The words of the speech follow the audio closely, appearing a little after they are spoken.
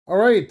All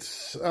right.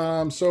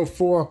 So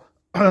for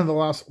the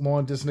last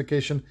long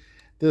dislocation,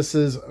 this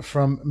is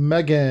from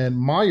Megan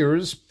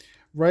Myers,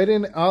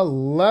 writing a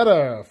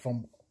letter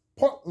from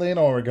Portland,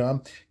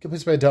 Oregon,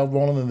 completed by Del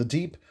Rolling in the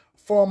Deep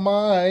for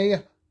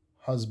my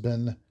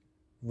husband,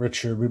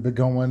 Richard. We've been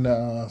going,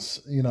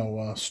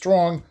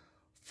 strong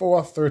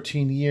for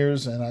 13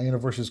 years, and our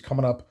anniversary is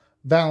coming up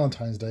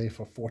Valentine's Day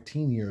for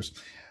 14 years.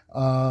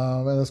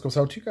 And this goes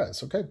out to you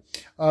guys, okay?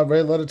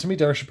 Write a letter to me,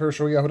 Derek Shapiro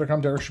Show, yahoo.com,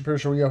 Derek Shapiro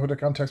Show,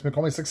 yahoo.com. Text me,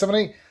 call me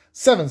 678-760-1235,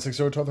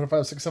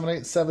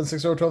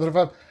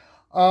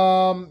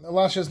 678-760-1235.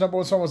 Last year's number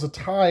one song was a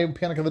tie,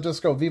 Panic at the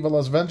Disco, Viva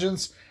Las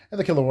Vengeance, and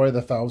The Killer Roy, The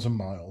 1,000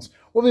 Miles.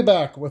 We'll be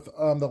back with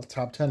the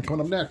top 10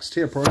 coming up next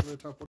here.